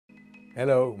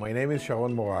Hello, my name is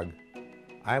Sharon Morag.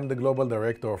 I am the Global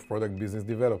Director of Product Business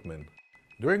Development.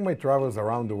 During my travels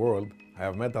around the world, I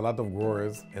have met a lot of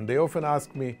growers and they often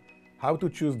ask me how to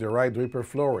choose the right dripper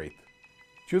flow rate.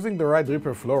 Choosing the right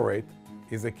dripper flow rate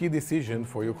is a key decision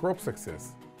for your crop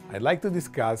success. I'd like to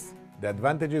discuss the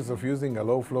advantages of using a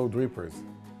low-flow drippers.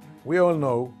 We all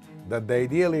know that the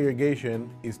ideal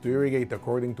irrigation is to irrigate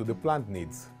according to the plant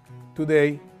needs.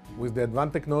 Today, with the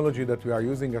advanced technology that we are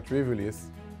using at Rivulis,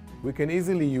 we can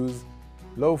easily use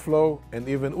low-flow and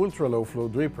even ultra-low flow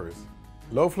drippers.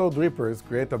 Low-flow drippers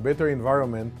create a better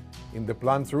environment in the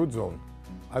plant's root zone,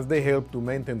 as they help to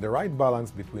maintain the right balance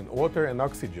between water and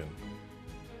oxygen.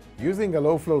 Using a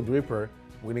low-flow dripper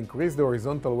will increase the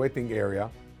horizontal wetting area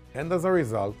and as a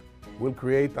result will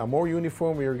create a more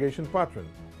uniform irrigation pattern.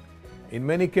 In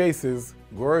many cases,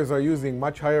 growers are using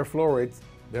much higher flow rates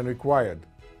than required,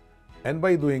 and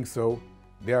by doing so,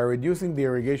 they are reducing the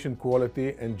irrigation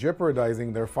quality and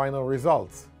jeopardizing their final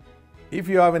results. If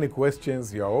you have any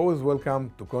questions, you are always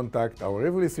welcome to contact our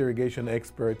Rivulis irrigation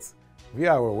experts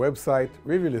via our website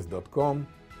rivulis.com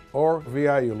or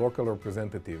via your local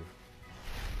representative.